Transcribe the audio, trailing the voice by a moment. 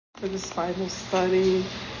for this Bible study.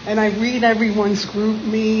 And I read everyone's group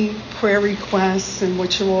me prayer requests and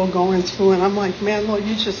what you're all going through. And I'm like, man, Lord,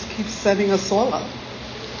 you just keep setting us all up,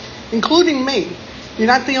 including me. You're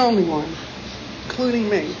not the only one, including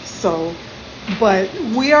me. But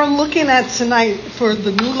we are looking at tonight, for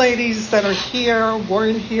the new ladies that are here,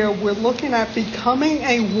 weren't here, we're looking at becoming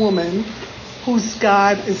a woman whose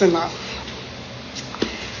God is enough.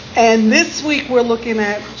 And this week we're looking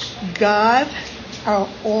at God, our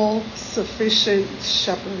all-sufficient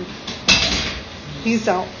shepherd. He's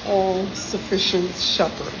our all-sufficient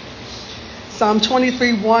shepherd. Psalm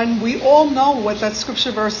 23:1, we all know what that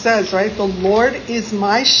scripture verse says, right? The Lord is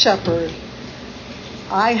my shepherd.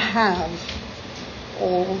 I have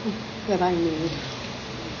all that I need.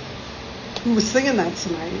 We were singing that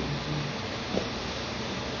tonight.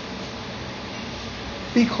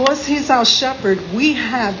 Because he's our shepherd, we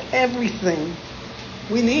have everything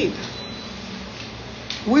we need.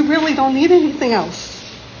 We really don't need anything else.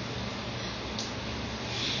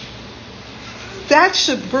 That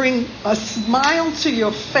should bring a smile to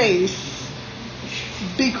your face,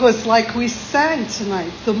 because like we sang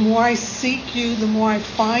tonight, the more I seek you, the more I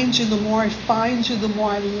find you, the more I find you, the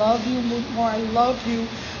more I love you, the more I love you.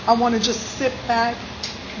 I want to just sit back,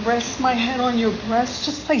 rest my head on your breast,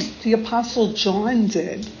 just like the Apostle John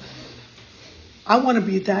did. I want to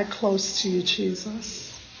be that close to you, Jesus.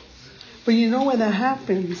 But you know where that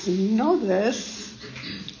happens? And you know this,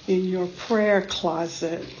 in your prayer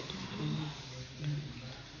closet.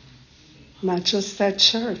 Not just at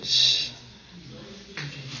church.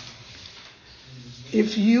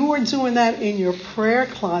 If you are doing that in your prayer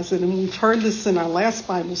closet, and we've heard this in our last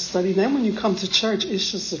Bible study, then when you come to church,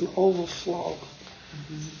 it's just an overflow.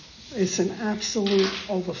 It's an absolute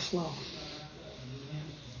overflow.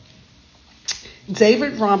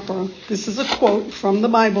 David Romper, this is a quote from the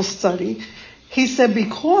Bible study. He said,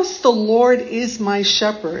 because the Lord is my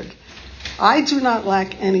shepherd, I do not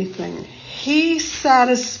lack anything. He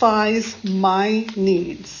satisfies my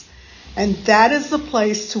needs. And that is the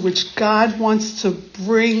place to which God wants to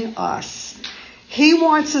bring us. He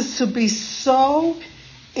wants us to be so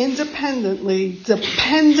independently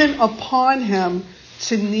dependent upon him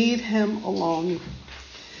to need him alone.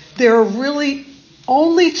 There are really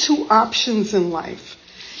only two options in life.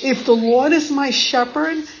 If the Lord is my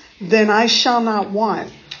shepherd, then I shall not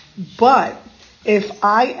want. But if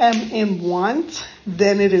I am in want,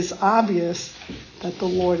 then it is obvious that the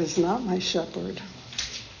Lord is not my shepherd.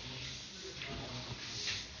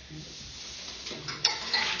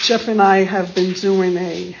 Jeff and I have been doing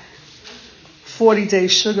a 40-day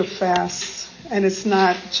sugar fast, and it's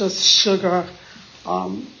not just sugar.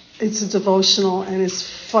 It's a devotional, and it's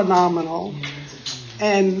phenomenal.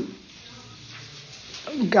 And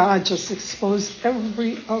God just exposed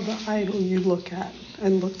every other idol you look at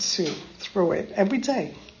and look to through it every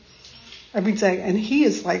day. Every day. And he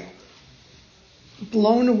is like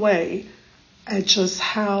blown away at just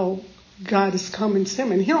how God is coming to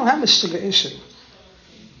him. And he don't have a sugar issue.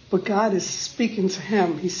 But God is speaking to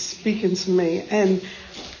him. He's speaking to me. And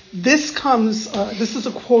this is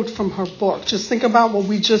a quote from her book. Just think about what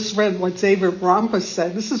we just read, what David Romper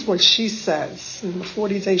said. This is what she says in the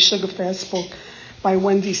 40-Day Sugar Fast book by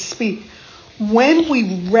Wendy Speak. When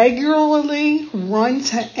we regularly run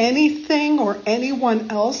to anything or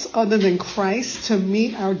anyone else other than Christ to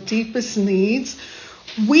meet our deepest needs,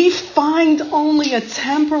 we find only a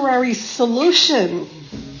temporary solution.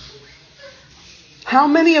 How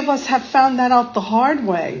many of us have found that out the hard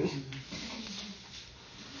way?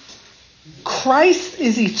 Christ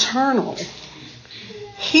is eternal.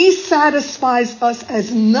 He satisfies us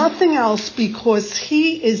as nothing else because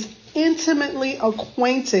he is intimately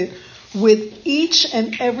acquainted with each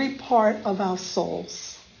and every part of our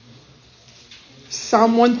souls.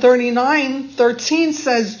 Psalm 139:13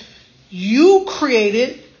 says, you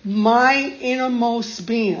created my innermost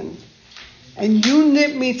being, and you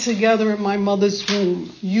knit me together in my mother's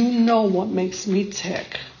womb. You know what makes me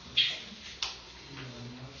tick.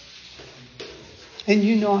 And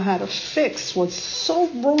you know how to fix what's so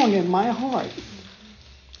wrong in my heart.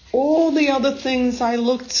 All the other things I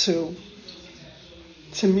look to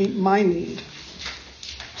meet my need.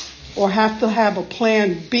 Or have to have a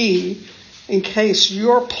plan B in case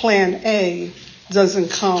your plan A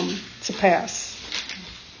doesn't come to pass.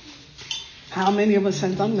 How many of us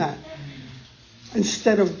have done that?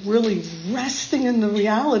 Instead of really resting in the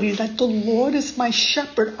reality that the Lord is my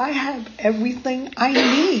shepherd. I have everything I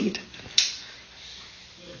need.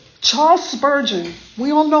 Charles Spurgeon,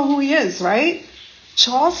 we all know who he is, right?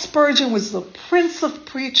 Charles Spurgeon was the Prince of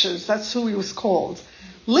Preachers. That's who he was called.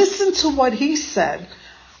 Listen to what he said.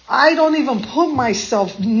 I don't even put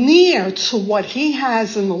myself near to what he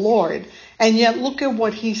has in the Lord. And yet look at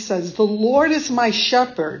what he says. The Lord is my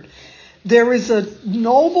shepherd. There is a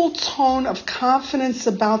noble tone of confidence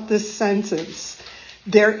about this sentence.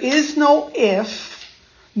 There is no if,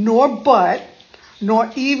 nor but,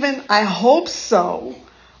 nor even I hope so.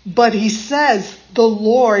 But he says, the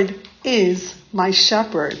Lord is my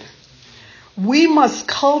shepherd. We must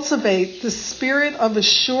cultivate the spirit of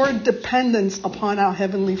assured dependence upon our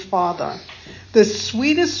Heavenly Father. The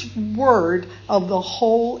sweetest word of the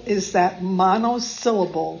whole is that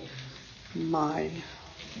monosyllable, my.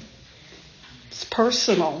 It's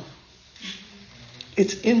personal.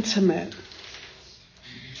 It's intimate.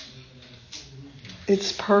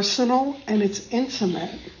 It's personal and it's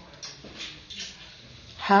intimate.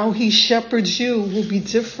 How he shepherds you will be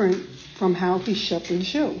different from how he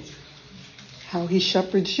shepherds you. How he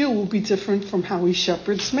shepherds you will be different from how he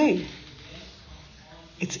shepherds me.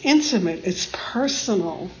 It's intimate. It's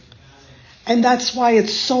personal. And that's why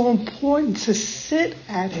it's so important to sit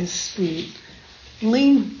at his feet.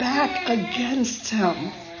 Lean back against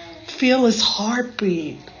him. Feel his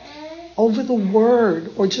heartbeat over the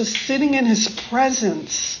word or just sitting in his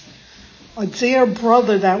presence. A dear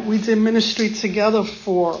brother that we did ministry together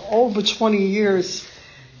for over 20 years,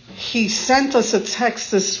 he sent us a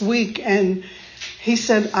text this week and he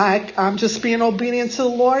said, I'm just being obedient to the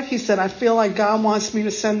Lord. He said, I feel like God wants me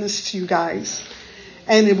to send this to you guys.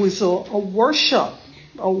 And it was a worship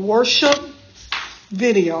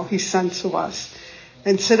video he sent to us.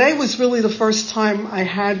 And today was really the first time I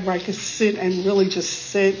had where I could sit and really just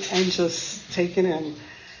sit and just take it in.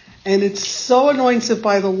 And it's so anointed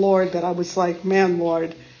by the Lord that I was like, man,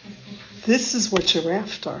 Lord, this is what you're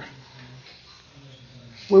after.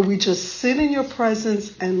 Where we just sit in your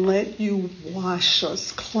presence and let you wash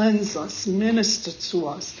us, cleanse us, minister to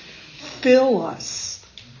us, fill us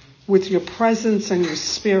with your presence and your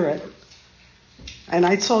spirit. And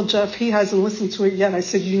I told Jeff, he hasn't listened to it yet. I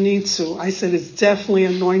said, you need to. I said, it's definitely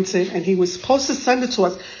anointed. And he was supposed to send it to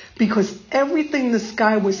us because everything this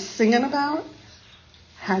guy was singing about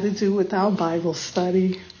had to do with our Bible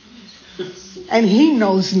study. And he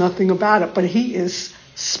knows nothing about it, but he is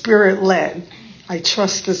spirit-led. I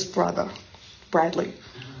trust this brother, Bradley.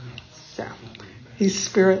 Yeah, he's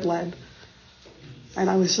spirit-led. And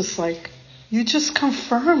I was just like, you just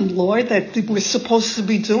confirmed, Lord, that we're supposed to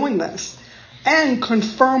be doing this. And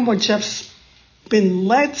confirm what Jeff's been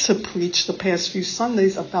led to preach the past few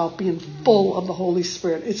Sundays about being full of the Holy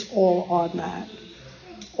Spirit. It's all on that.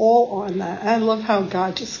 All on that. And I love how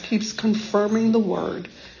God just keeps confirming the word.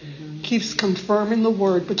 Keeps confirming the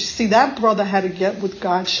word. But you see, that brother had to get with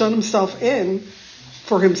God, shut himself in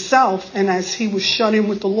for himself. And as he was shut in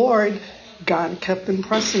with the Lord, God kept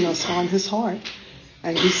impressing us on his heart.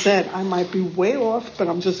 And he said, I might be way off, but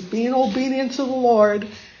I'm just being obedient to the Lord.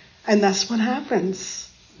 And that's what happens.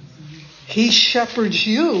 He shepherds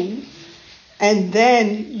you, and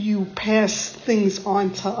then you pass things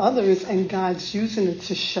on to others, and God's using it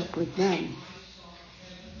to shepherd them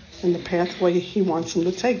in the pathway he wants them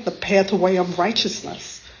to take, the pathway of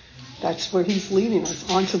righteousness. That's where he's leading us,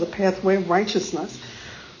 onto the pathway of righteousness.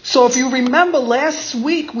 So if you remember last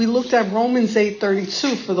week, we looked at Romans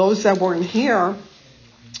 8:32, for those that weren't here,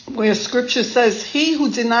 where scripture says, he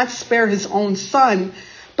who did not spare his own son,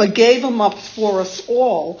 but gave him up for us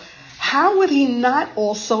all, how would he not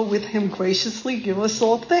also with him graciously give us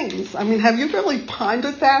all things? I mean, have you really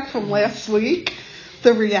pondered that from last week?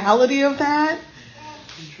 The reality of that?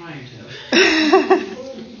 I'm trying to.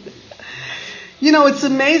 You know, it's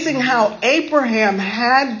amazing how Abraham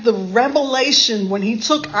had the revelation when he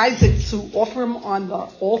took Isaac to offer him on the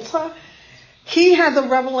altar. He had the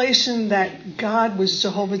revelation that God was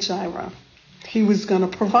Jehovah Jireh. He was going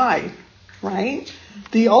to provide, right?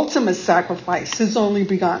 The ultimate sacrifice, his only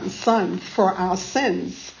begotten son for our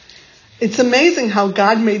sins. It's amazing how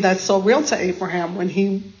God made that so real to Abraham when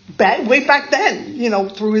he, way back then,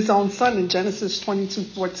 through his own son in Genesis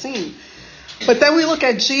 22:14. But then we look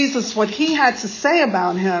at Jesus, what he had to say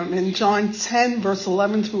about him in John 10, verse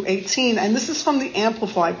 11 through 18. And this is from the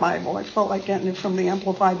Amplified Bible. I felt like getting it from the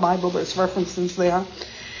Amplified Bible. There's references there.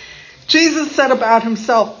 Jesus said about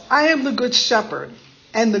himself, I am the good shepherd.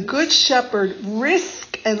 And the good shepherd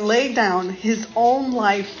risked and laid down his own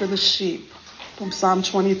life for the sheep. From Psalm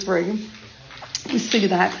 23. We see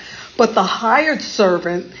that. But the hired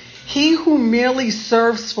servant, he who merely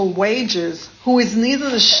serves for wages, who is neither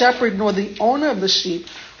the shepherd nor the owner of the sheep,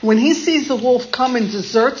 when he sees the wolf coming,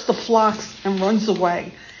 deserts the flocks and runs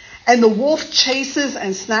away. And the wolf chases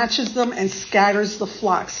and snatches them and scatters the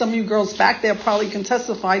flock. Some of you girls back there probably can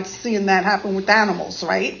testify to seeing that happen with animals,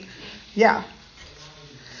 right? Yeah.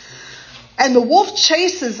 And the wolf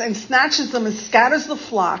chases and snatches them and scatters the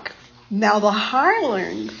flock. Now the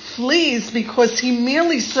hireling flees because he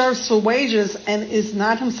merely serves for wages and is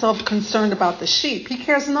not himself concerned about the sheep. He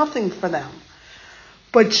cares nothing for them.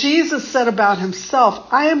 But Jesus said about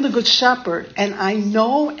himself, I am the good shepherd, and I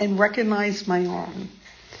know and recognize my own.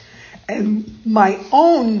 And my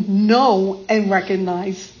own know and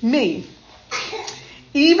recognize me.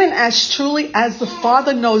 Even as truly as the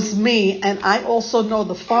Father knows me, and I also know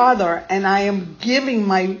the Father, and I am giving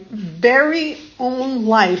my very own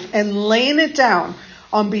life and laying it down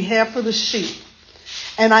on behalf of the sheep.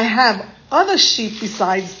 And I have other sheep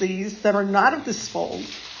besides these that are not of this fold,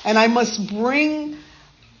 and I must bring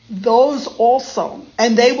those also,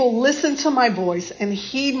 and they will listen to my voice and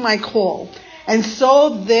heed my call. And so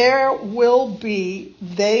they will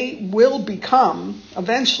become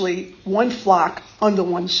eventually one flock under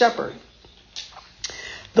one shepherd.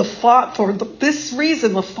 For this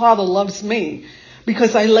reason, the Father loves me,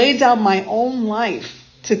 because I lay down my own life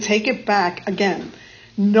to take it back again.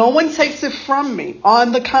 No one takes it from me.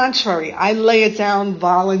 On the contrary, I lay it down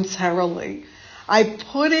voluntarily. I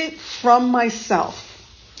put it from myself.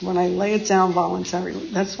 When I lay it down voluntarily,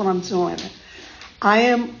 that's what I'm doing. I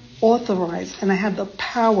am authorized and I have the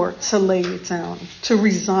power to lay it down, to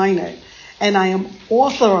resign it. And I am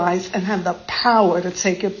authorized and have the power to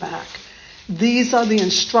take it back. These are the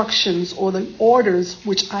instructions or the orders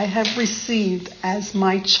which I have received as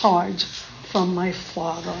my charge from my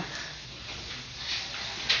Father.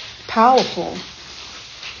 Powerful.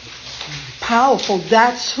 Powerful.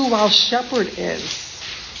 That's who our shepherd is.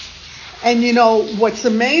 And you know, what's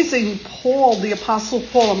amazing, Paul, the Apostle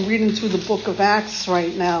Paul, I'm reading through the book of Acts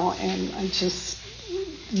right now, and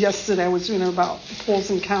yesterday I was reading about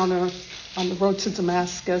Paul's encounter on the road to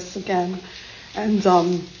Damascus again. And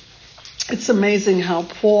it's amazing how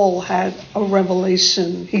Paul had a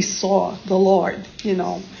revelation. He saw the Lord, you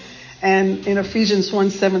know. And in Ephesians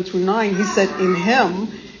 1:7-9, he said, in him,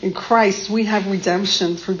 in Christ, we have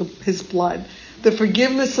redemption through his blood. The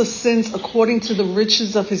forgiveness of sins according to the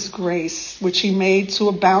riches of his grace, which he made to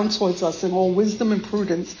abound towards us in all wisdom and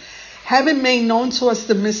prudence, having made known to us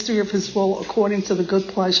the mystery of his will according to the good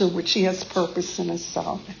pleasure which he has purposed in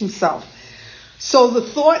himself. So the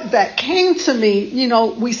thought that came to me, you know,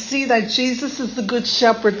 we see that Jesus is the good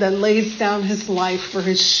shepherd that lays down his life for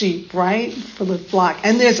his sheep, right? For the flock.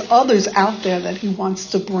 And there's others out there that he wants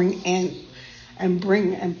to bring in and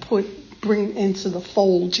bring into the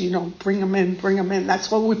fold, you know, bring them in. That's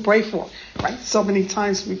what we pray for, right? So many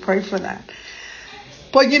times we pray for that.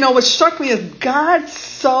 But, you know, what struck me is God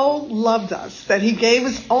so loved us that he gave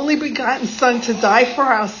his only begotten son to die for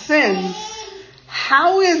our sins.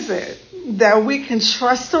 How is it that we can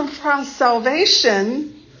trust him for our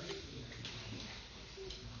salvation,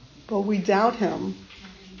 but we doubt him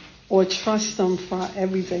or trust him for our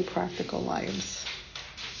everyday practical lives?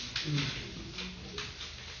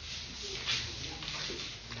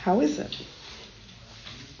 How is it?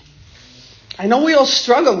 I know we all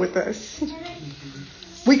struggle with this.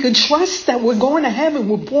 We can trust that we're going to heaven.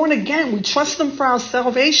 We're born again. We trust him for our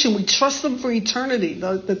salvation. We trust him for eternity,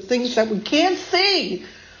 the things that we can't see.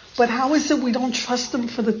 But how is it we don't trust him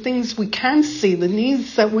for the things we can see, the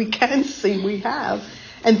needs that we can see we have,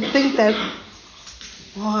 and think that,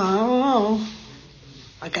 well, I don't know,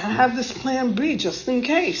 I got to have this plan B just in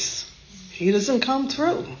case he doesn't come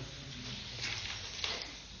through.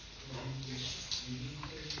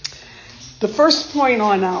 The first point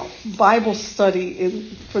on our Bible study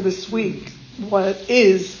for this week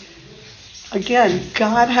is, again,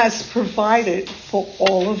 God has provided for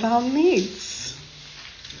all of our needs.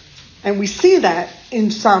 And we see that in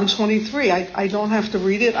Psalm 23. I don't have to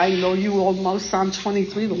read it. I know you all know Psalm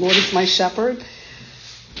 23, the Lord is my shepherd.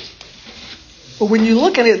 But when you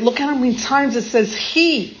look at it, look at how many times it says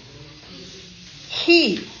he,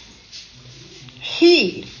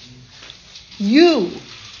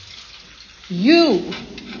 you,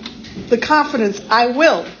 the confidence, I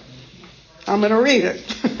will. I'm going to read it.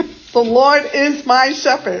 The Lord is my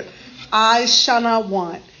shepherd. I shall not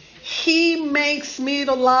want. He makes me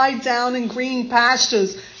to lie down in green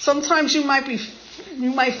pastures. Sometimes you might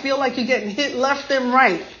feel like you're getting hit left and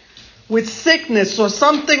right with sickness or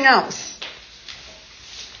something else.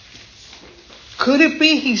 Could it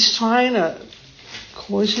be he's trying to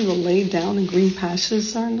cause you to lay down in green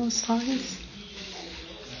pastures during those times?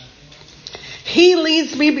 He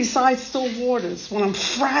leads me beside still waters when I'm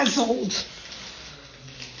frazzled.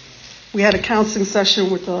 We had a counseling session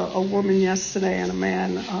with a woman yesterday and a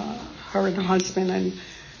man, her and her husband, and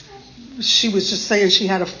she was just saying she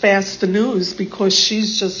had to fast the news because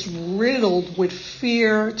she's just riddled with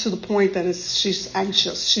fear to the point that she's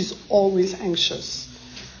anxious. She's always anxious.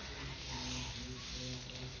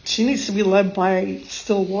 She needs to be led by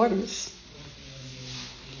still waters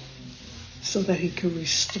so that he can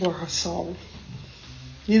restore her soul.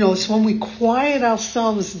 It's when we quiet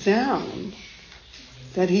ourselves down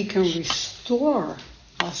that he can restore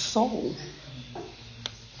our soul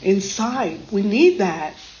inside. We need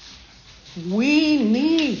that. We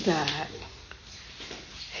need that.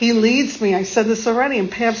 He leads me, I said this already, in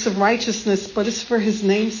paths of righteousness, but it's for his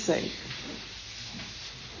name's sake.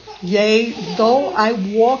 Yea, though I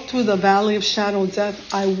walk through the valley of shadow of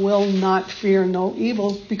death, I will not fear no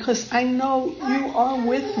evil, because I know you are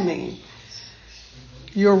with me.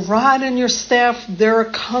 Your rod and your staff, they're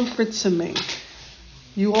a comfort to me.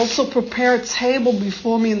 You also prepare a table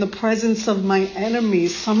before me in the presence of my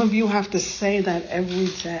enemies. Some of you have to say that every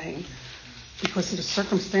day because of the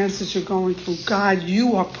circumstances you're going through. God,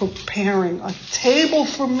 you are preparing a table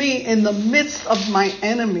for me in the midst of my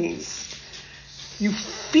enemies. You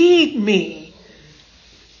feed me.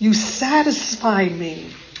 You satisfy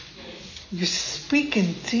me. You're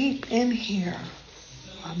speaking deep in here.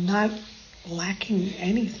 I'm not lacking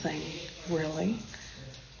anything, really.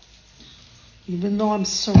 Even though I'm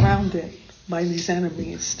surrounded by these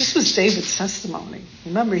enemies. This was David's testimony.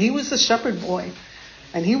 Remember, he was a shepherd boy,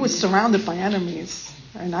 and he was surrounded by enemies.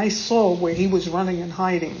 And I saw where he was running and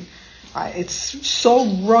hiding. It's so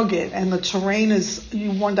rugged, and the terrain is,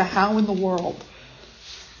 you wonder how in the world.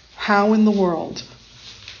 How in the world?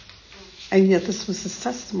 And yet this was his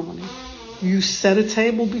testimony. You set a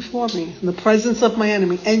table before me in the presence of my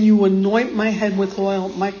enemy, and you anoint my head with oil.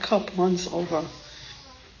 My cup runs over.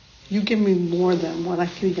 You give me more than what I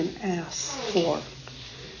can even ask for.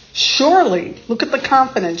 Surely, look at the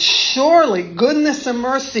confidence. Surely goodness and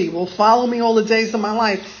mercy will follow me all the days of my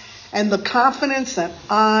life. And the confidence that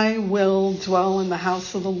I will dwell in the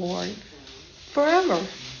house of the Lord forever.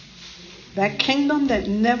 That kingdom that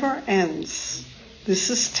never ends. This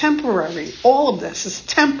is temporary. All of this is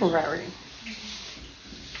temporary.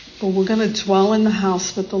 But we're going to dwell in the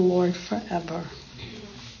house with the Lord forever.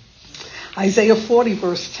 Isaiah 40,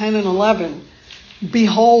 verse 10 and 11.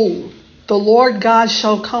 Behold, the Lord God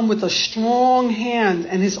shall come with a strong hand,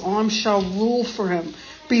 and his arm shall rule for him.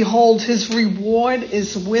 Behold, his reward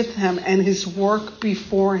is with him, and his work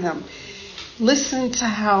before him. Listen to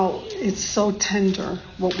how it's so tender,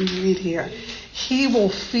 what we read here. He will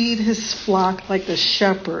feed his flock like a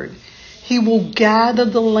shepherd. He will gather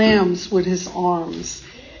the lambs with his arms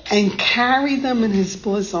and carry them in his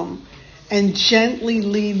bosom, and gently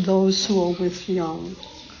lead those who are with young.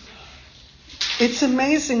 It's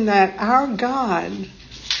amazing that our God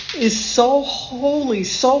is so holy,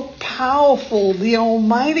 so powerful, the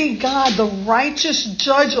Almighty God, the righteous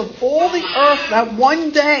judge of all the earth, that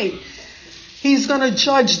one day he's going to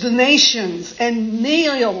judge the nations, and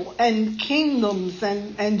kneel, and kingdoms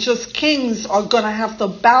and just kings are going to have to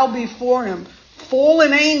bow before him.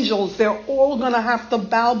 Fallen angels, they're all going to have to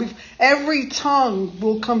bow before. Every tongue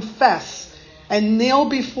will confess and kneel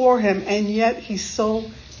before him, and yet he's so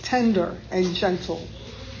tender and gentle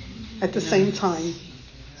at the same time.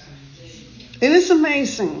 It is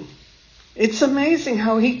amazing. It's amazing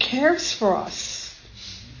how he cares for us.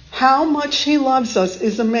 How much he loves us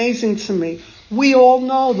is amazing to me. We all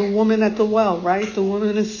know the woman at the well, right? The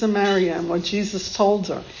woman in Samaria, and what Jesus told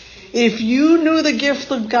her. If you knew the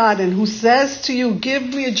gift of God and who says to you, give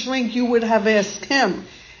me a drink, you would have asked him,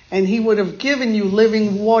 and he would have given you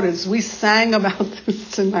living waters. We sang about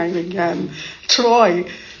this tonight again. Troy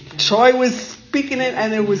was speaking it,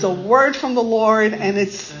 and it was a word from the Lord, and it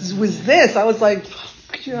was this. I was like,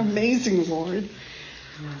 you're amazing, Lord.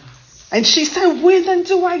 And she said, where then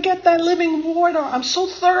do I get that living water? I'm so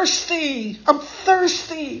thirsty. I'm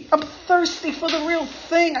thirsty for the real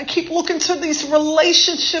thing. I keep looking to these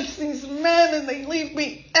relationships, these men, and they leave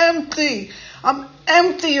me empty. I'm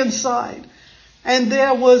empty inside. And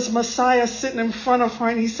there was Messiah sitting in front of her,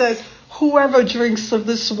 and he says, whoever drinks of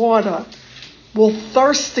this water will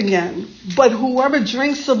thirst again. But whoever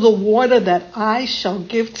drinks of the water that I shall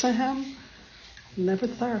give to him, never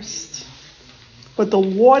thirst. But the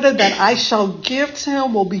water that I shall give to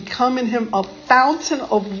him will become in him a fountain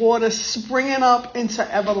of water springing up into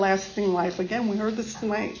everlasting life. Again, we heard this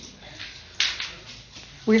tonight.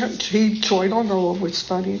 Troy don't know what we're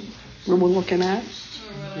studying, what we're looking at. Or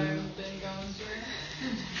what I've been going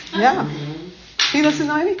through. Yeah. He doesn't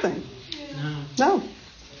know anything. No.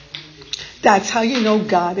 That's how you know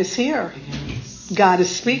God is here. God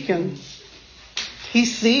is speaking. He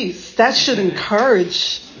sees. That should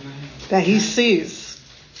encourage that he sees.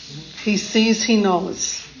 He sees, he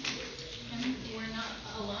knows. And we're not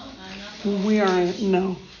alone. I'm not the only We are,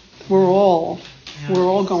 no. We're all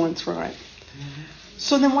going through it.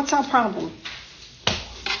 So then what's our problem?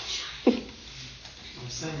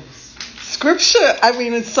 Ourselves. Scripture, I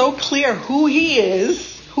mean, it's so clear who he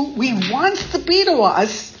is, who he wants to be to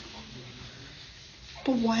us.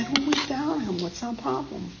 But why do we doubt him? What's our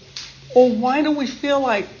problem? Or why do we feel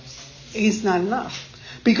like he's not enough?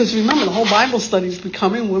 Because remember, the whole Bible study is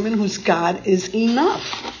becoming women whose God is enough.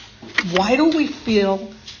 Why do we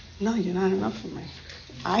feel, no, you're not enough for me.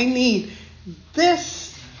 I need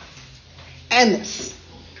this and this.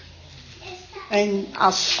 And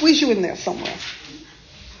I'll squeeze you in there somewhere.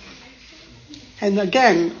 And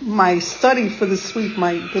again, my study for this week,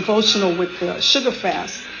 my devotional with the sugar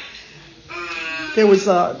fast, there was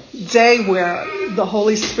a day where the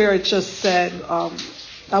Holy Spirit just said,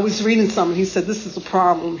 I was reading something. He said, this is a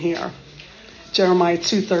problem here. Jeremiah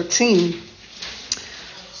 2:13.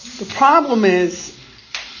 The problem is,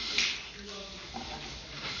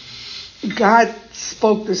 God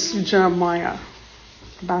spoke this to Jeremiah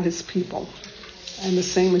about his people. And the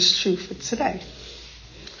same is true for today.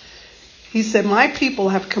 He said, my people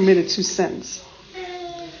have committed two sins.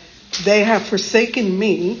 They have forsaken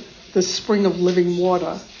me, the spring of living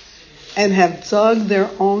water, and have dug their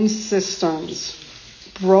own cisterns,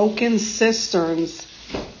 broken cisterns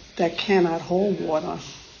that cannot hold water.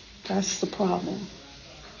 That's the problem.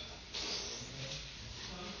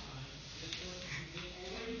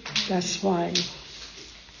 That's why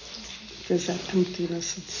there's that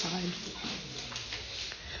emptiness inside.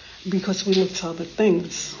 Because we look to other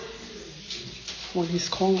things when he's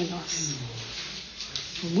calling us.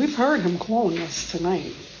 And we've heard him calling us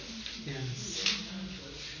tonight. Yes.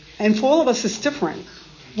 And for all of us, it's different.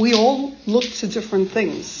 We all look to different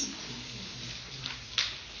things.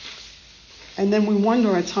 And then we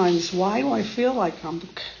wonder at times, why do I feel like I'm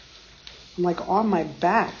like on my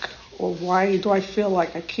back? Or why do I feel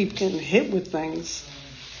like I keep getting hit with things?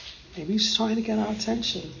 Maybe he's trying to get our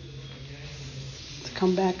attention. To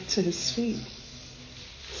come back to his feet.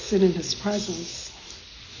 Sit in his presence.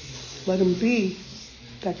 Let him be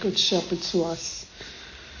that good shepherd to us.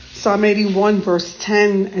 Psalm 81 verse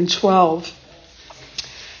 10 and 12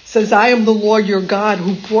 says, I am the Lord your God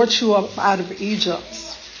who brought you up out of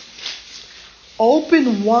Egypt.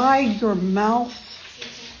 Open wide your mouth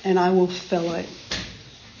and I will fill it.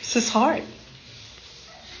 It's his heart.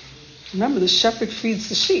 Remember, the shepherd feeds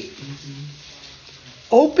the sheep. Mm-hmm.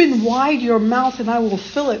 Open wide your mouth and I will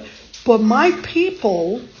fill it. But my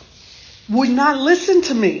people would not listen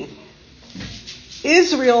to me.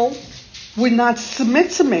 Israel would not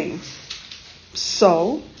submit to me.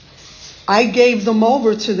 So I gave them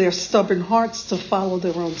over to their stubborn hearts to follow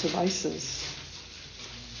their own devices.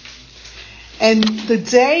 And the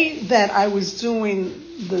day that I was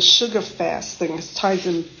doing the sugar fasting, it ties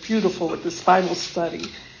in beautiful with this Bible study,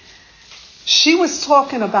 she was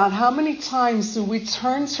talking about how many times do we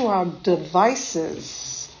turn to our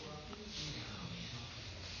devices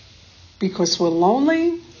because we're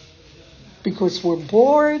lonely, because we're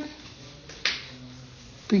bored,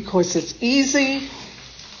 because it's easy.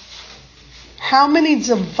 How many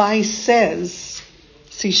devices,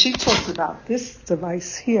 see, she talks about this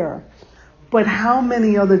device here, but how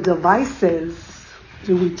many other devices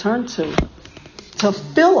do we turn to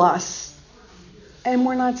fill us, and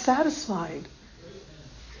we're not satisfied?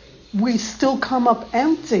 We still come up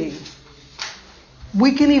empty.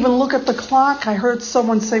 We can even look at the clock. I heard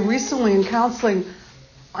someone say recently in counseling,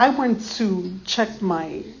 I went to check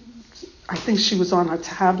I think she was on her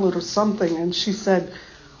tablet or something, and she said,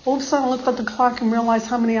 all of a sudden I looked at the clock and realized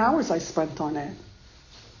how many hours I spent on it.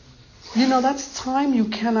 You know, that's time you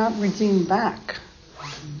cannot redeem back.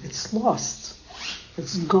 It's lost.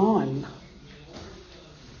 It's gone.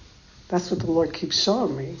 That's what the Lord keeps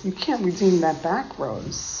showing me. You can't redeem that back,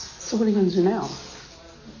 Rose. So what are you going to do now?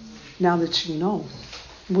 Now that you know,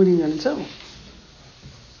 what are you going to do?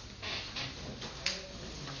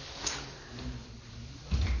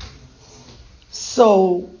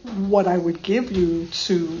 So what I would give you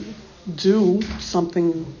to do,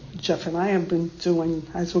 something Jeff and I have been doing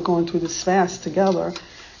as we're going through this fast together,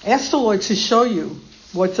 ask the Lord to show you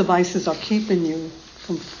what devices are keeping you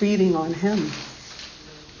from feeding on him.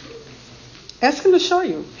 Ask him to show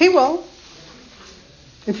you. He will.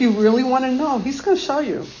 If you really want to know, he's going to show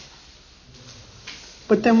you.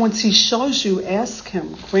 But then once he shows you, ask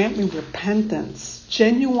him, grant me repentance,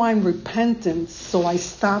 genuine repentance, so I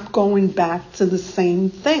stop going back to the same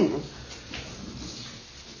thing.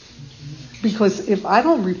 Because if I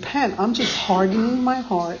don't repent, I'm just hardening my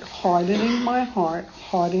heart, hardening my heart,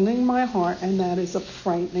 hardening my heart, and that is a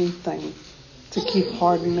frightening thing, to keep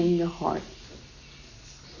hardening your heart.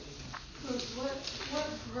 What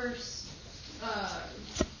verse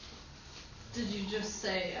did you just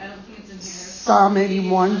say? I don't think it's in here. Psalm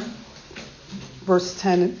 81, verse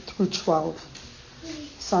 10 through 12.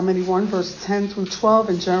 Psalm 81, verse 10 through 12,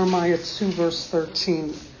 and Jeremiah 2, verse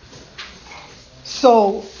 13.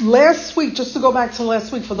 So last week, just to go back to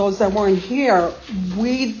last week for those that weren't here,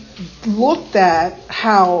 we looked at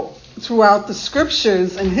how throughout the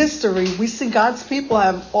scriptures and history, we see God's people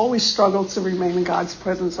have always struggled to remain in God's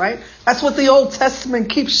presence, right? That's what the Old Testament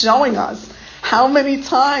keeps showing us. How many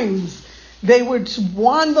times they would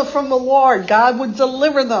wander from the Lord, God would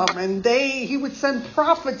deliver them, and He would send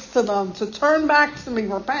prophets to them to turn back to me,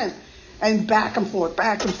 repent, and back and forth,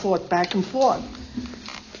 back and forth, back and forth.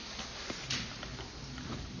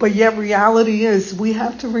 But yet reality is we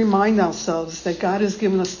have to remind ourselves that God has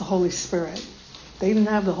given us the Holy Spirit. They didn't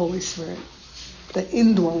have the Holy Spirit, the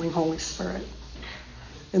indwelling Holy Spirit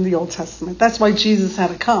in the Old Testament. That's why Jesus had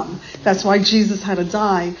to come. That's why Jesus had to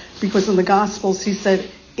die, because in the Gospels he said,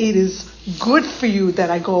 it is good for you that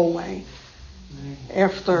I go away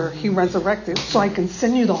after he resurrected, so I can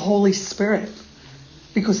send you the Holy Spirit,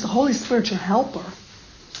 because the Holy Spirit's your helper.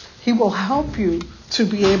 He will help you to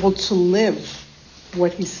be able to live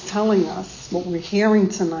what he's telling us, what we're hearing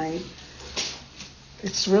tonight.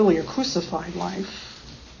 It's really a crucified life.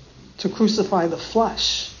 To crucify the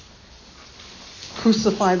flesh.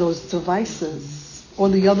 Crucify those devices or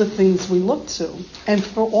the other things we look to. And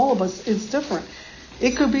for all of us, it's different.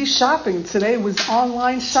 It could be shopping. Today was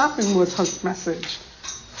online shopping was her message.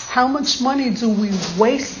 How much money do we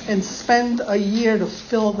waste and spend a year to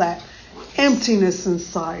fill that emptiness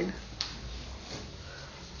inside?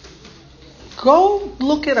 Go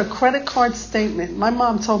look at a credit card statement. My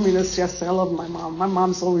mom told me this yesterday. I love my mom. My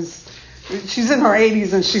mom's always, she's in her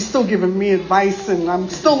 80s and she's still giving me advice, and I'm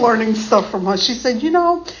still learning stuff from her. She said,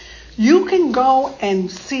 you can go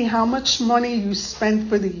and see how much money you spent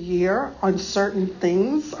for the year on certain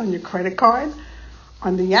things on your credit card,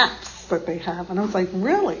 on the apps that they have. And I was like,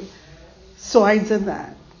 really? So I did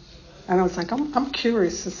that. And I was like, I'm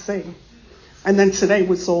curious to see. And then today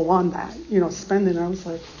was all on that, spending. I was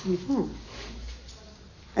like,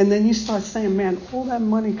 And then you start saying, man, all that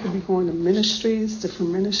money could be going to ministries,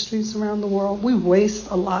 different ministries around the world. We waste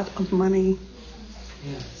a lot of money.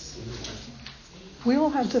 Yes. We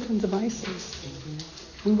all have different devices.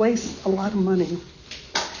 We waste a lot of money.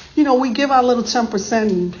 We give our little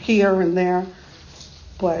 10% here and there.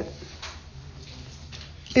 But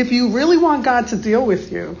if you really want God to deal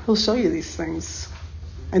with you, he'll show you these things.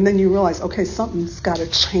 And then you realize, okay, something's got to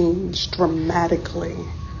change dramatically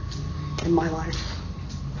in my life.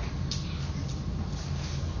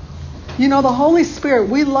 The Holy Spirit,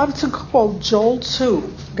 we love to quote Joel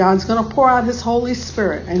 2. God's going to pour out his Holy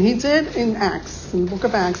Spirit. And he did in Acts, in the book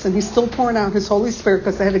of Acts. And he's still pouring out his Holy Spirit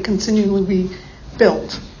because they had to continually be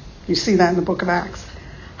filled. You see that in the book of Acts.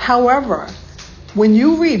 However, when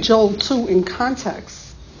you read Joel 2 in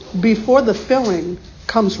context, before the filling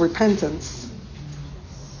comes repentance.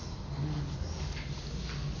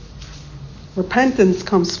 Repentance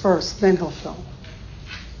comes first, then he'll fill.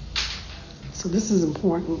 So this is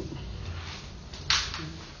important.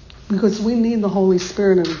 Because we need the Holy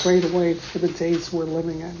Spirit in a greater way for the days we're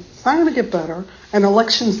living in. It's not going to get better. An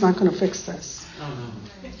election's not going to fix this. Oh,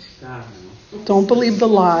 no. God, no. Don't believe the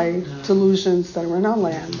lie, delusions that are in our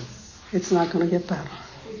land. It's not going to get better.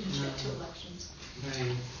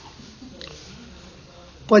 Right.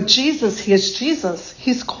 But Jesus, here's Jesus.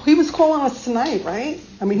 He was calling us tonight, right?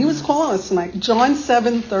 He was calling us tonight. John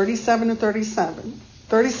 7, 37 and 37.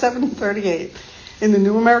 37 and 38 in the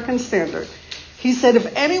New American Standard. He said,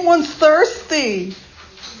 if anyone's thirsty,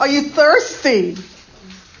 are you thirsty?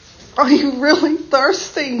 Are you really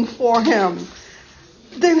thirsting for him?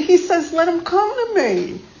 Then he says, let him come to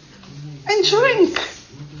me and drink.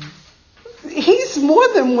 He's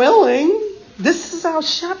more than willing. This is our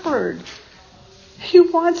shepherd. He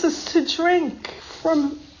wants us to drink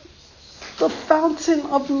from the fountain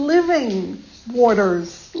of living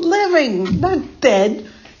waters. Living, not dead,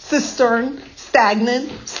 cistern,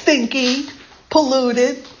 stagnant, stinky,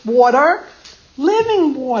 polluted water.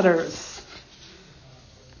 Living waters.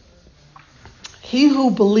 He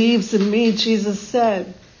who believes in me, Jesus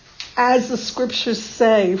said, as the scriptures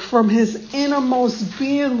say, from his innermost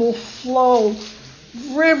being will flow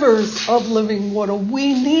rivers of living water.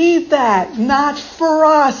 We need that. Not for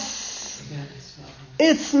us.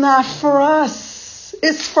 It's not for us.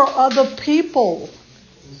 It's for other people.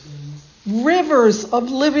 rivers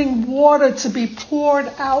of living water to be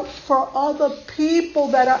poured out for other people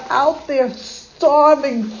that are out there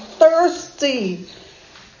starving, thirsty,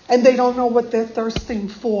 and they don't know what they're thirsting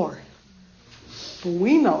for. But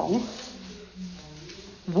we know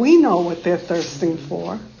what they're thirsting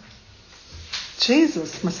for.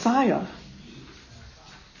 Jesus, Messiah.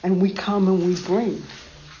 And we come and we bring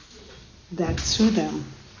that to them.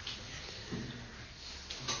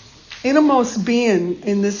 Innermost being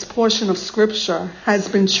in this portion of Scripture has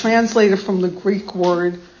been translated from the Greek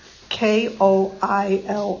word Koilia.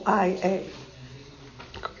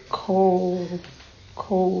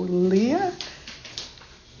 Kolia?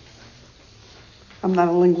 I'm not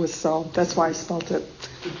a linguist, so that's why I spelled it.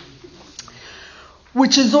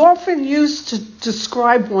 Which is often used to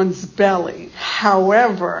describe one's belly.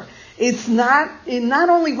 However, it not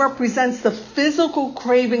only represents the physical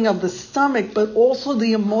craving of the stomach, but also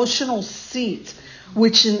the emotional seat,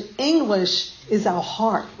 which in English is our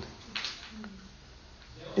heart.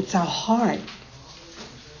 It's our heart.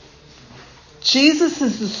 Jesus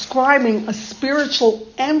is describing a spiritual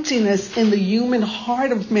emptiness in the human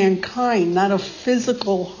heart of mankind, not a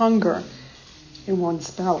physical hunger in one's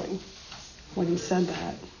belly when he said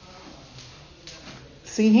that.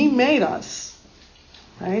 See, he made us,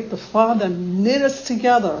 right? The Father knit us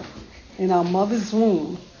together in our mother's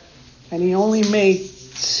womb, and he only made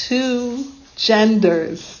two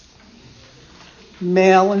genders,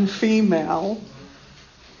 male and female.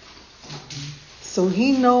 So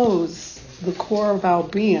he knows the core of our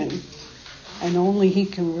being, and only he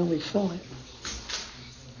can really fill it.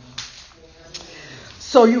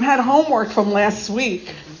 So you had homework from last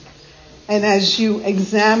week. And as you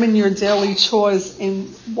examine your daily chores, in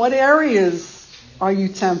what areas are you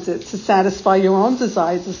tempted to satisfy your own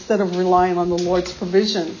desires instead of relying on the Lord's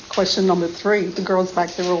provision? Question number 3. The girls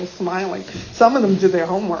back there are all smiling. Some of them did their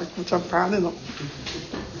homework, which I'm proud of them.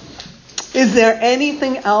 Is there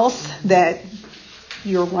anything else that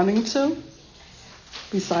you're running to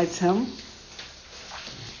besides him?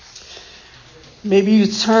 Maybe you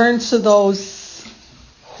turn to those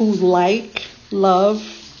who like, love,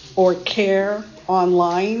 or care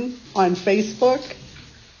online on Facebook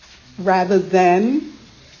rather than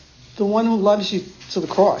the one who loves you to the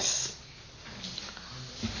cross.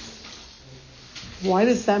 Why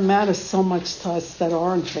does that matter so much to us that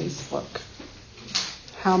are on Facebook?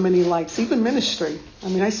 How many likes? Even ministry. I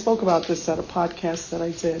mean, I spoke about this at a podcast that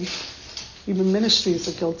I did. Even ministries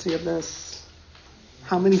are guilty of this.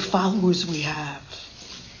 How many followers we have.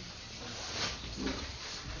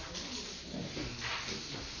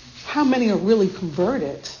 How many are really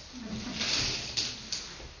converted?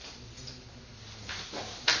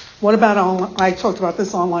 What about, I talked about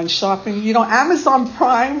this online shopping. You know, Amazon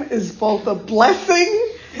Prime is both a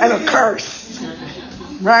blessing and a curse.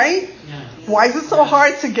 Right? Why is it so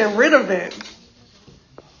hard to get rid of it?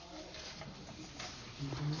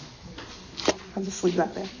 I'll just leave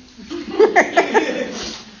that there.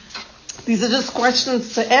 These are just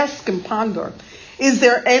questions to ask and ponder. Is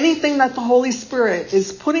there anything that the Holy Spirit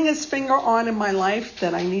is putting his finger on in my life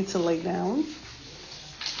that I need to lay down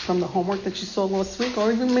from the homework that you saw last week,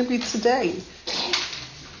 or even maybe today?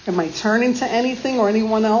 Am I turning to anything or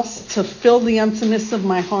anyone else to fill the emptiness of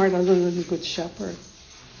my heart other than the Good Shepherd?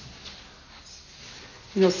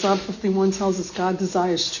 You know, Psalm 51 tells us God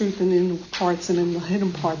desires truth in the inner parts, and in the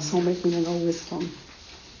hidden parts he'll make me to know wisdom.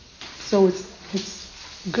 So it's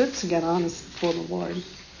good to get honest before the Lord.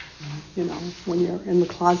 You know, when you're in the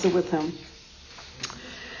closet with him.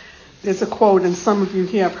 There's a quote, and some of you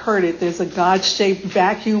here have heard it. There's a God-shaped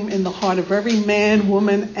vacuum in the heart of every man,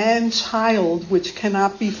 woman, and child which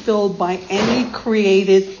cannot be filled by any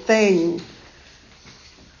created thing.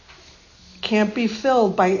 Can't be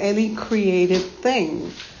filled by any created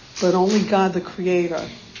thing, but only God the Creator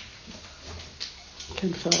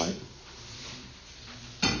can fill it.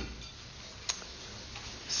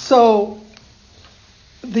 So,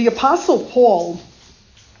 the Apostle Paul,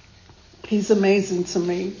 he's amazing to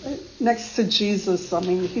me. Next to Jesus, I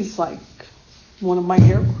mean, he's like one of my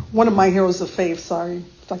heroes of faith. Sorry,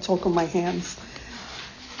 I talk with my hands.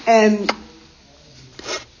 And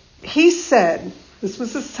he said, this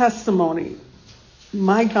was his testimony,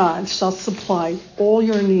 my God shall supply all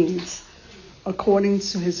your needs according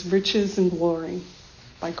to his riches and glory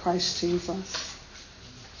by Christ Jesus.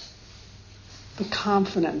 The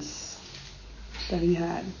confidence that he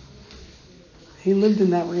had. He lived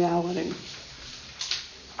in that reality.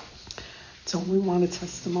 Don't we want a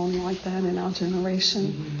testimony like that in our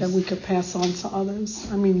generation that we could pass on to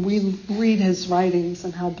others? I mean, we read his writings,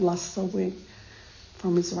 and how blessed are we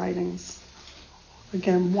from his writings.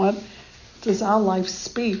 Again, what does our life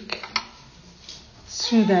speak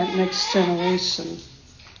to that next generation.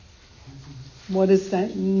 What does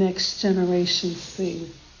that next generation see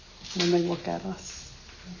when they look at us?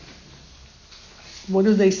 What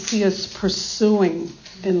do they see us pursuing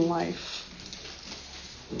in life?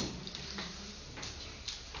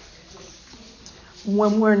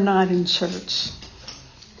 When we're not in church.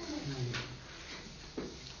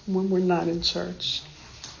 When we're not in church.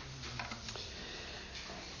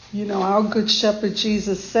 You know, our good shepherd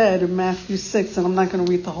Jesus said in Matthew 6, and I'm not going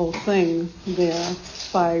to read the whole thing there,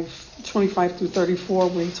 25 through 34,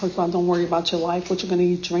 where he talks about don't worry about your life, what you're going to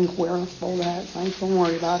eat, drink, wear, all that. Right? Don't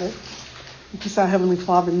worry about it. Because our Heavenly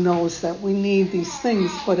Father knows that we need these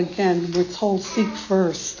things. But again, we're told seek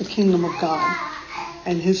first the kingdom of God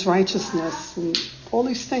and his righteousness. And all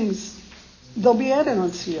these things, they'll be added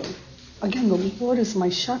unto you. Again, the Lord is my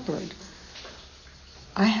shepherd.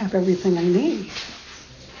 I have everything I need.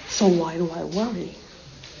 So why do I worry?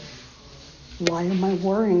 Why am I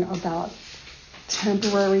worrying about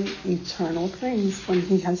temporary, eternal things when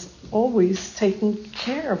he has always taken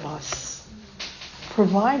care of us,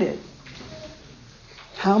 provided?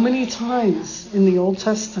 How many times in the Old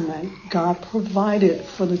Testament God provided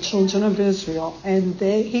for the children of Israel, and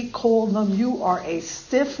he called them, you are a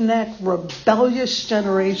stiff-necked, rebellious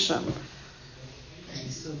generation.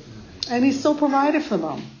 And he still provided for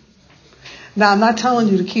them. Now, I'm not telling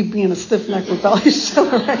you to keep being a stiff-necked, rebellious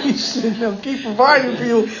generation. They'll keep providing for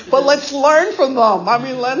you. But let's learn from them. I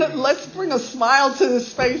mean, let's bring a smile to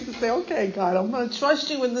his face and say, okay, God, I'm going to trust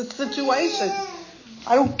you in this situation.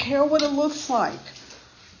 I don't care what it looks like.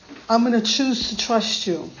 I'm going to choose to trust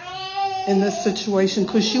you in this situation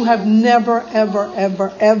because you have never, ever,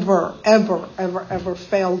 ever, ever, ever, ever, ever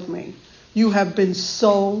failed me. You have been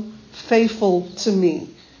so faithful to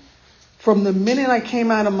me. From the minute I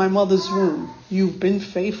came out of my mother's womb, you've been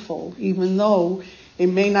faithful, even though it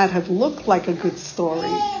may not have looked like a good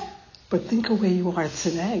story. But think of where you are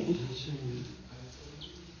today.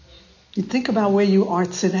 You think about where you are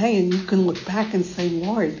today and you can look back and say,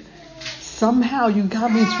 Lord, somehow you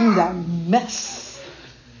got me through that mess,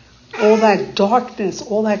 all that darkness,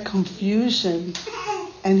 all that confusion.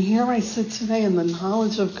 And here I sit today in the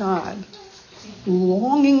knowledge of God,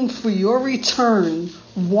 longing for your return,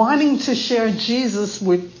 wanting to share Jesus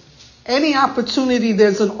with any opportunity.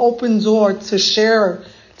 There's an open door to share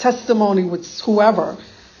testimony with whoever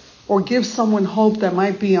or give someone hope that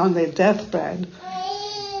might be on their deathbed,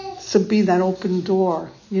 to be that open door,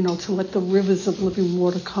 to let the rivers of living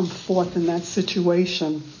water come forth in that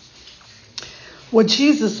situation. What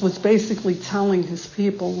Jesus was basically telling his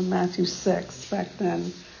people in Matthew 6 back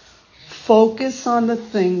then, focus on the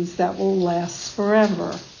things that will last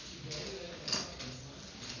forever.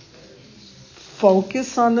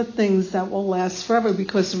 Focus on the things that will last forever,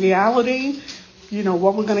 because reality,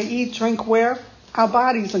 what we're going to eat, drink, wear, our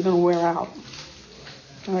bodies are going to wear out.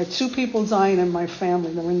 All right, 2 people dying in my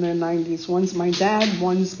family. They're in their 90s. One's my dad,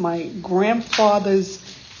 one's my grandfather's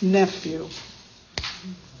nephew.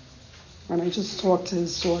 And I just talked to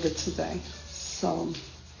his daughter today. So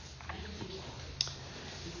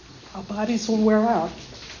our bodies will wear out.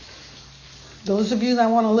 Those of you that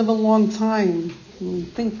want to live a long time,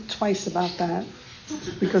 think twice about that.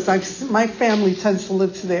 Because my family tends to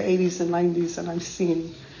live to their 80s and 90s, and I've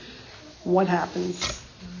seen what happens.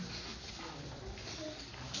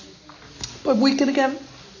 But we could get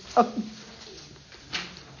a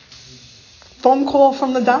phone call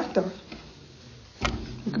from the doctor.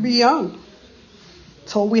 We could be young,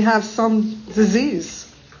 told we have some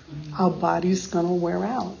disease. Our body's going to wear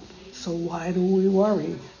out. So why do we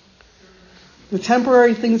worry? The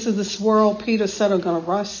temporary things of this world, Peter said, are going to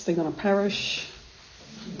rust. They're going to perish.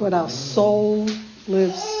 But our soul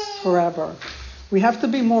lives forever. We have to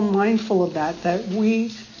be more mindful of that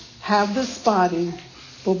we have this body,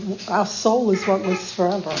 but our soul is what lives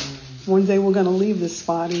forever. One day we're going to leave this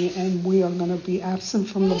body and we are going to be absent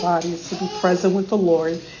from the body to be present with the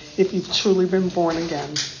Lord if you've truly been born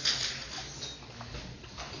again.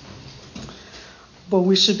 But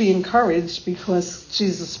we should be encouraged because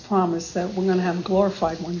Jesus promised that we're going to have a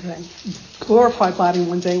glorified one day. Glorified body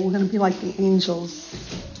one day. We're going to be like the angels.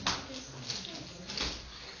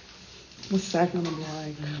 What's that going to be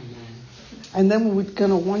like? And then we're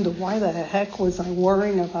going to wonder, why the heck was I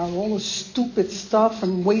worrying about all the stupid stuff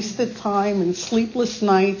and wasted time and sleepless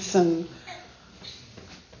nights? And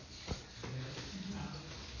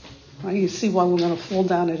you see why we're going to fall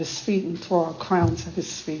down at his feet and throw our crowns at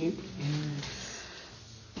his feet.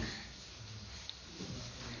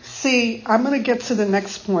 See, I'm going to get to the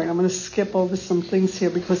next point. I'm going to skip over some things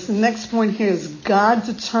here because the next point here is God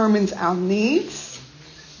determines our needs.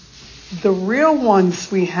 The real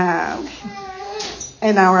ones we have.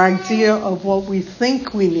 and our idea of what we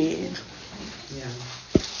think we need. Yeah.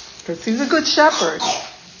 Because he's a good shepherd.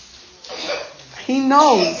 He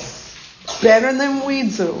knows better than we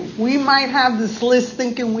do. We might have this list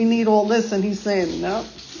thinking we need all this, and he's saying, no,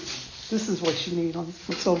 this is what you need,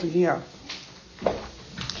 what's over here.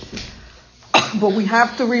 But we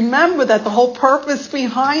have to remember that the whole purpose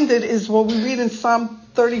behind it is what we read in Psalm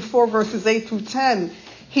 34, verses 8 through 10.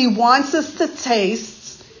 He wants us to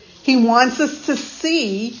taste. He wants us to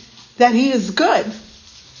see that he is good.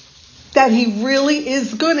 That he really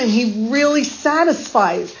is good and he really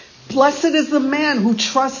satisfies. Blessed is the man who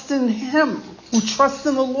trusts in him, who trusts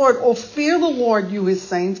in the Lord. Oh, fear the Lord, you his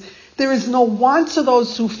saints. There is no want to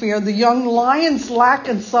those who fear. The young lions lack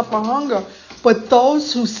and suffer hunger, but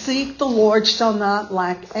those who seek the Lord shall not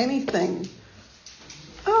lack anything.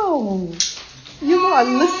 Oh, you are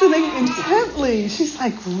listening intently. She's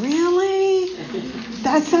like, really?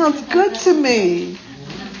 That sounds good to me.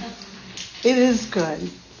 It is good.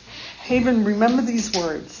 Haven, remember these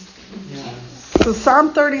words. Yeah. So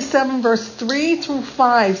Psalm 37, verse 3 through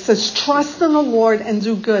 5 says, trust in the Lord and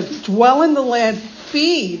do good. Dwell in the land.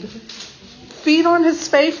 Feed. Feed on his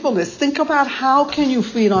faithfulness. Think about how can you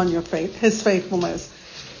feed on his faithfulness.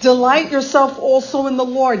 Delight yourself also in the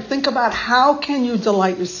Lord. Think about how can you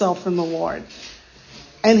delight yourself in the Lord.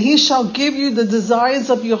 And he shall give you the desires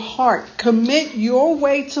of your heart. Commit your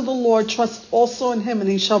way to the Lord. Trust also in him, and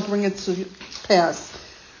he shall bring it to pass.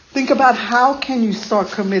 Think about how can you start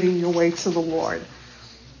committing your way to the Lord.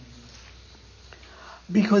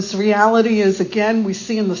 Because reality is, again, we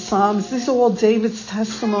see in the Psalms, these are all David's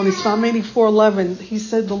testimonies. Psalm 84:11, he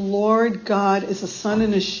said, the Lord God is a sun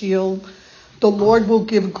and a shield. The Lord will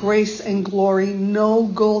give grace and glory. No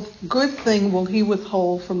good thing will he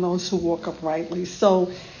withhold from those who walk uprightly.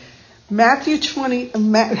 So Matthew Henry.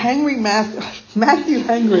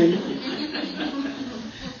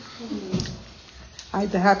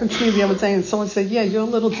 That happened to me the other day, and someone said, yeah, you're a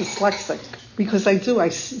little dyslexic. Because I do.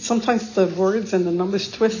 Sometimes the words and the numbers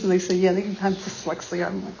twist, and they say, yeah, they have dyslexia.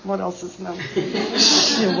 I'm like, what else is new?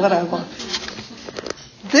 Yeah, whatever.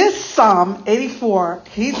 This Psalm 84,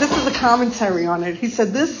 this is a commentary on it. He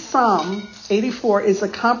said, this Psalm 84 is a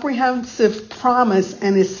comprehensive promise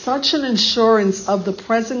and is such an assurance of the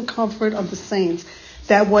present comfort of the saints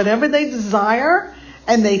that whatever they desire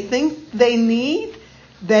and they think they need,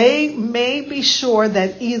 they may be sure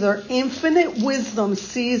that either infinite wisdom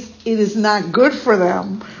sees it is not good for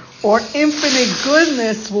them, or infinite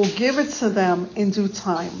goodness will give it to them in due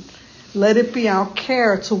time. Let it be our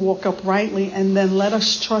care to walk uprightly, and then let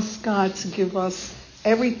us trust God to give us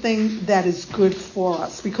everything that is good for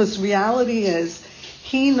us. Because reality is,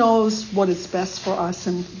 he knows what is best for us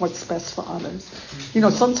and what's best for others. You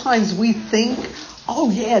know, sometimes we think,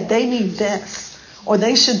 oh yeah, they need this, or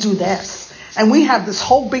they should do this. And we have this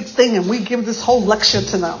whole big thing and we give this whole lecture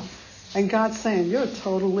to them. And God's saying, you're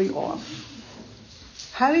totally off.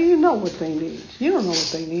 How do you know what they need? You don't know what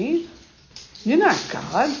they need. You're not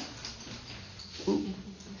God.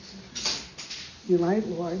 You're right,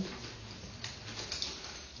 Lord.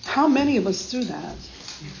 How many of us do that?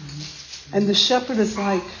 And the shepherd is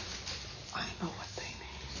like, I know what they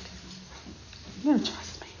need. You're going to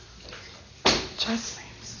trust me. Trust me.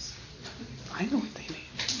 I know what they need.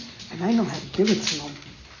 And I know how to give it to them.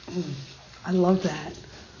 I love that.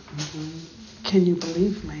 Mm-hmm. Can you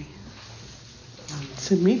believe me?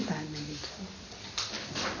 To meet that need.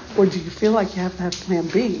 Or do you feel like you have to have plan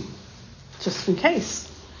B? Just in case.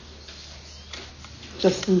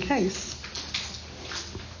 Just in case.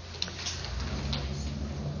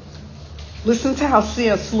 Listen to how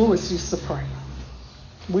C.S. Lewis used to pray.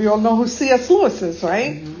 We all know who C.S. Lewis is,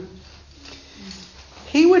 right? Mm-hmm.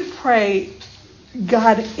 He would pray,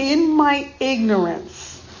 God, in my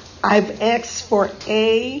ignorance, I've asked for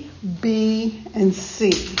A, B, and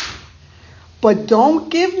C. But don't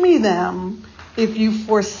give me them if you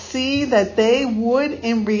foresee that they would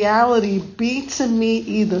in reality be to me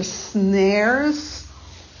either snares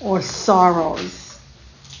or sorrows.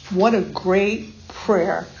 What a great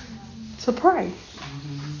prayer to pray.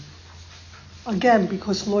 Again,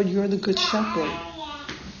 because Lord, you're the good shepherd.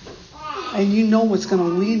 And you know what's going to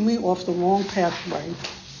lead me off the wrong pathway.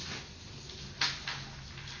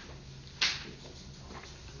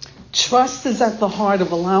 Trust is at the heart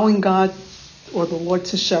of allowing God or the Lord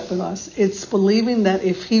to shepherd us. It's believing that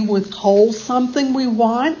if he withholds something we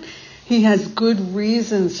want, he has good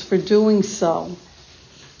reasons for doing so.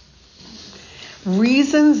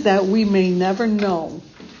 Reasons that we may never know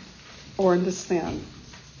or understand.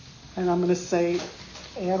 And I'm going to say,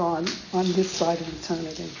 add on this side of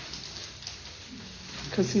eternity.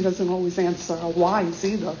 Because he doesn't always answer our whys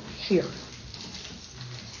either here.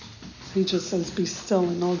 He just says, be still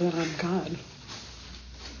and know that I'm God.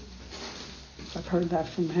 I've heard that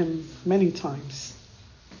from him many times.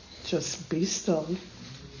 Just be still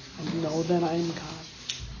and know that I am God.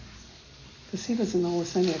 Because he doesn't owe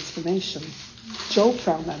us any explanation. Job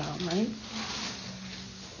found that out, right?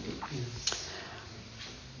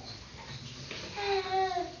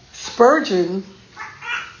 Spurgeon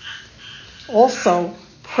also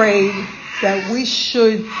prayed that we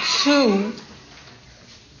should too,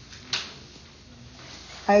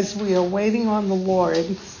 as we are waiting on the Lord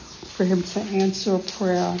for him to answer a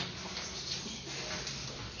prayer,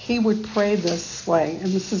 he would pray this way,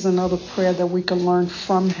 and this is another prayer that we can learn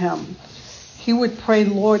from him. He would pray,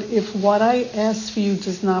 Lord, if what I ask for you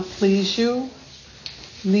does not please you,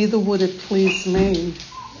 neither would it please me.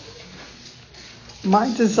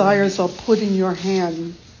 My desires are put in your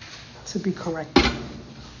hand to be corrected.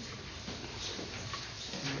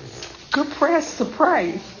 Good prayers to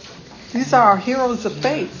pray. These are our heroes of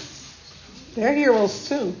faith. They're heroes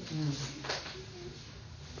too.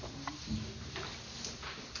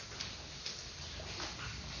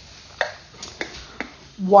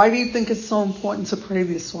 Why do you think it's so important to pray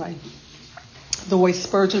this way? The way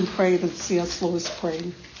Spurgeon prayed and C.S. Lewis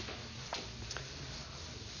prayed.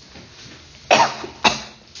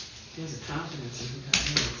 There's a confidence in who God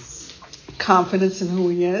is. Confidence in who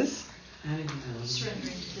he is.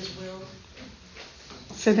 Surrendering to his will.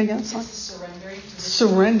 Say it again, sorry. Surrendering to his will.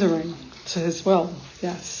 Surrendering to his will.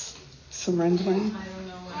 Yes. Surrendering. I don't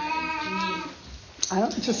know what I need. I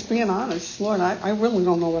don't, just being honest. Lord, I really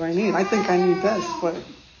don't know what I need. I think I need this, but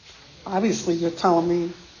obviously you're telling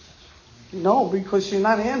me no because you're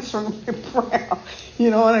not answering my prayer. You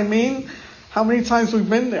know what I mean? How many times we've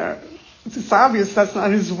been there? It's obvious that's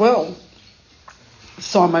not his will.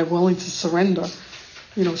 So am I willing to surrender?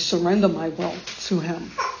 Surrender my will to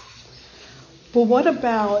him. But what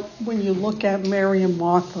about when you look at Mary and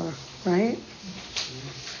Martha, right?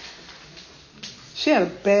 She had a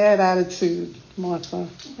bad attitude, Martha,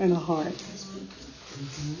 in her heart.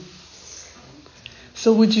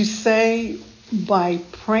 So would you say by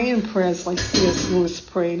praying prayers like C.S. Lewis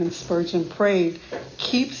prayed and Spurgeon prayed,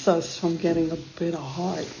 keeps us from getting a bitter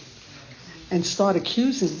heart and start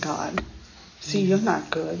accusing God? See, you're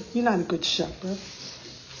not good. You're not a good shepherd.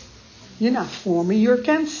 You're not for me. You're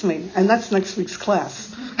against me. And that's next week's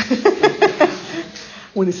class.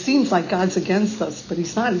 When it seems like God's against us, but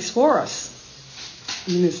he's not. He's for us.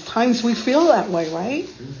 I mean, there's times we feel that way, right?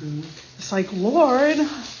 Mm-hmm. It's like, Lord,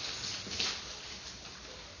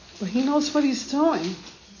 but he knows what he's doing.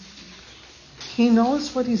 He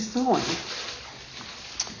knows what he's doing.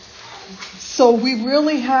 So we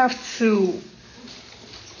really have to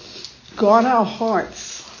guard our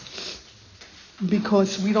hearts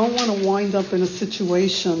because we don't want to wind up in a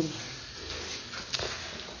situation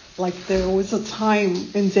like there was a time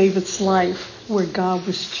in David's life where God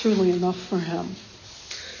was truly enough for him.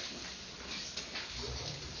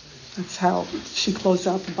 That's how she closed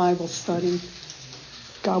out the Bible study.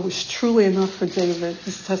 God was truly enough for David.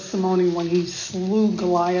 His testimony when he slew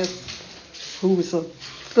Goliath, who was a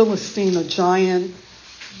Philistine, a giant,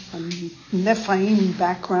 a Nephilim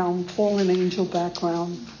background, fallen angel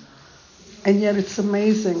background. And yet it's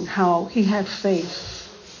amazing how he had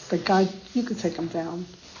faith that God, you could take him down.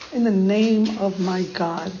 In the name of my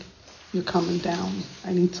God, you're coming down.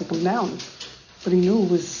 And he took him down. But he knew it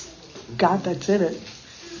was God that did it.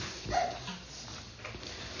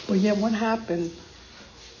 But yet what happened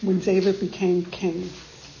when David became king?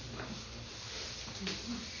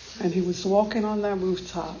 And he was walking on that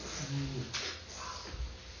rooftop.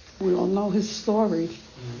 We all know his story.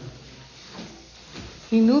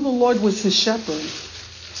 He knew the Lord was his shepherd.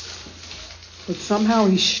 But somehow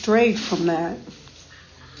he strayed from that.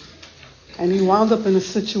 And he wound up in a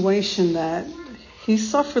situation that he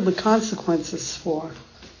suffered the consequences for.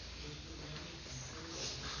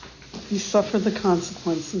 He suffered the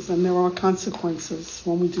consequences, and there are consequences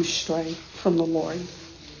when we do stray from the Lord.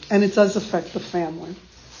 And it does affect the family.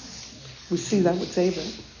 We see that with David.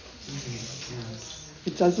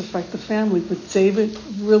 It does affect the family, but David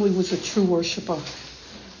really was a true worshiper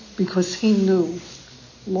because he knew,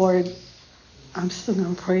 Lord, I'm still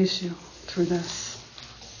going to praise you through this.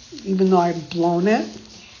 Even though I've blown it,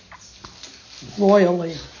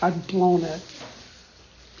 royally, I've blown it.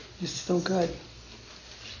 You're still good.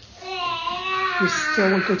 You're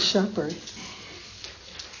still a good shepherd.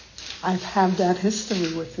 I've had that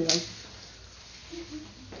history with you.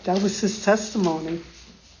 That was his testimony.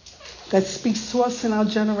 That speaks to us in our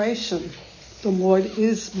generation. The Lord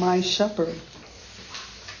is my shepherd.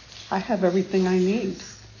 I have everything I need.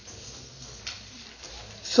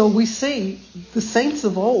 So we see the saints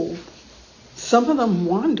of old, Some of them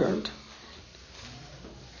wandered.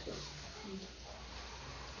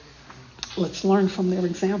 Let's learn from their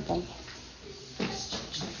example.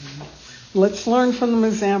 Let's learn from their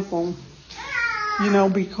example.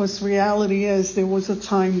 Because reality is there was a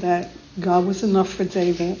time that God was enough for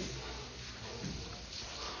David.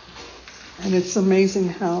 And it's amazing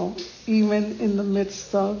how even in the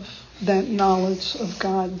midst of that knowledge of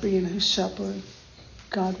God being his shepherd,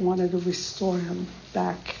 God wanted to restore him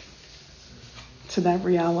back to that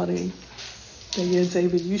reality. That, yeah,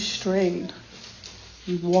 David, you strayed.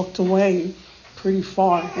 You walked away pretty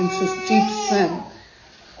far into deep sin.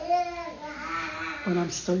 But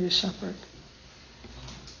I'm still your shepherd.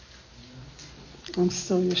 I'm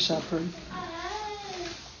still your shepherd.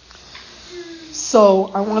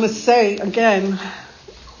 So I want to say again,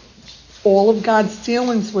 all of God's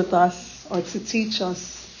dealings with us are to teach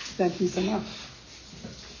us that he's enough.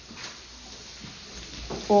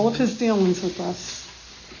 All of his dealings with us,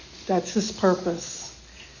 that's his purpose.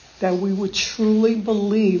 That we would truly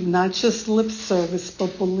believe, not just lip service,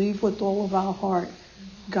 but believe with all of our heart,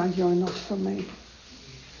 God, you're enough for me.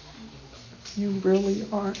 You really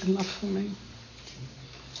are enough for me.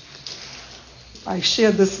 I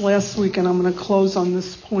shared this last week, and I'm going to close on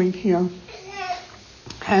this point here.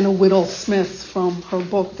 Hannah Whittle Smith, from her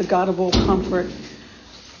book, The God of All Comfort,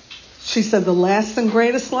 she said the last and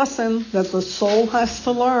greatest lesson that the soul has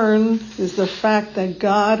to learn is the fact that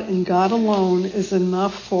God and God alone is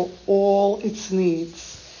enough for all its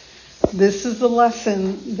needs. This is the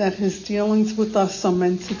lesson that his dealings with us are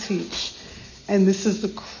meant to teach. And this is the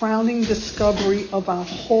crowning discovery of our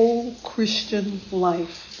whole Christian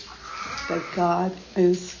life, that God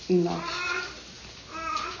is enough.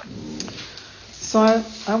 So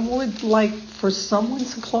I would like for someone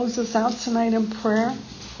to close us out tonight in prayer.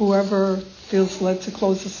 Whoever feels led to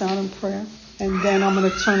close us out in prayer. And then I'm going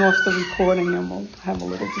to turn off the recording and we'll have a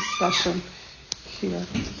little discussion here.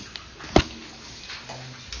 Thank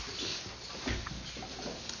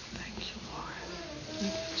you, Lord.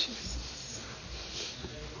 Thank you, Jesus.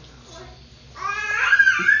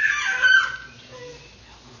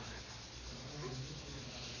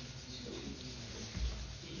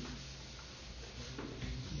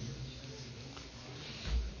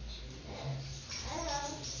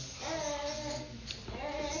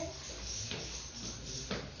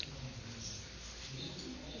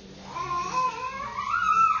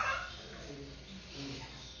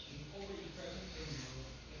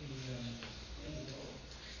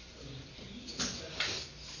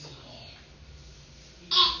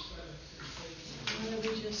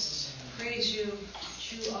 Praise you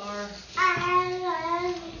that you are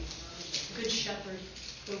good shepherd,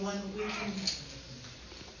 the one that we can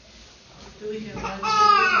run to, we can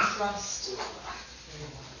trust.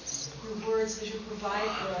 Your word says you provide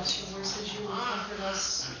for us. Your word says you will comfort us.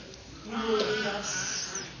 You will lead us.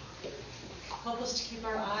 Help us to keep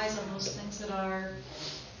our eyes on those things that are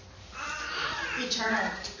eternal,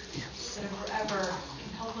 that are forever.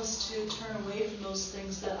 Help us to turn away from those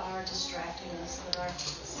things that are distracting us, that are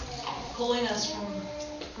pulling us from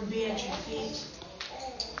being at your feet.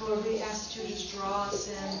 Lord, we ask that you just draw us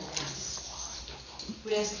in.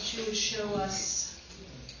 We ask that you would show us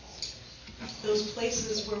those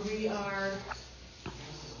places where we are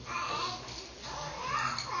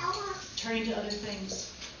turning to other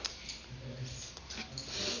things.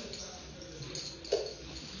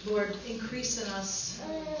 Lord, increase in us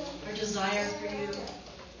our desire for you.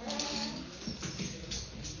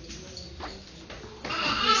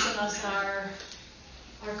 Increase in us our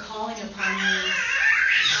calling upon you.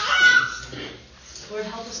 Lord,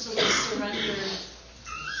 help us to live surrendered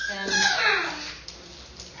and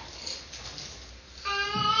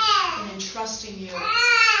in trusting you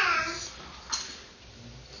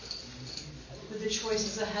with the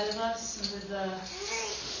choices ahead of us and with the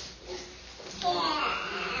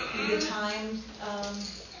time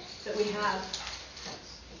that we have.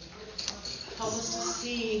 Help us to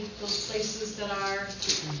see those places that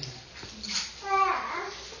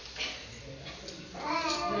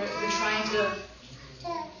we're trying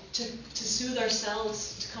to soothe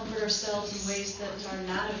ourselves, to comfort ourselves in ways that are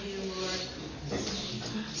not of you, Lord.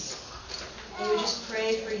 Lord, we just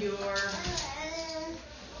pray for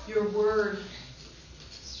your word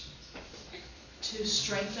to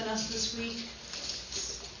strengthen us this week,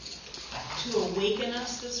 to awaken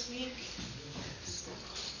us this week.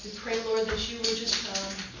 We pray, Lord, that you would just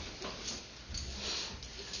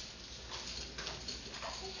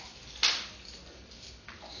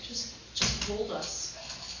hold us.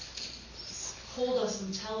 Hold us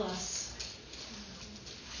and tell us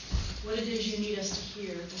what it is you need us to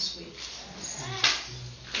hear this week.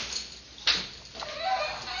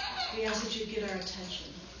 We ask that you get our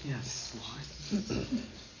attention. Yes, Lord.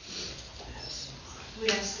 We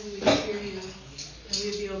ask that we would hear you and we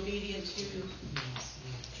would be obedient to you.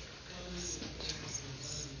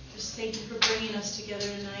 Just thank you for bringing us together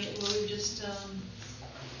tonight, Lord.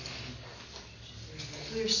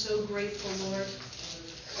 We are so grateful, Lord.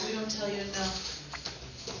 We don't tell you enough.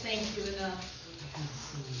 Thank you enough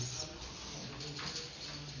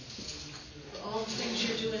for all the things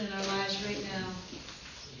you're doing in our lives right now.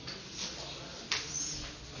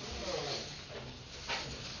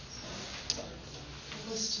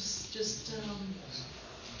 Let's just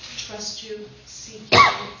trust you, seek you,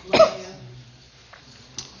 love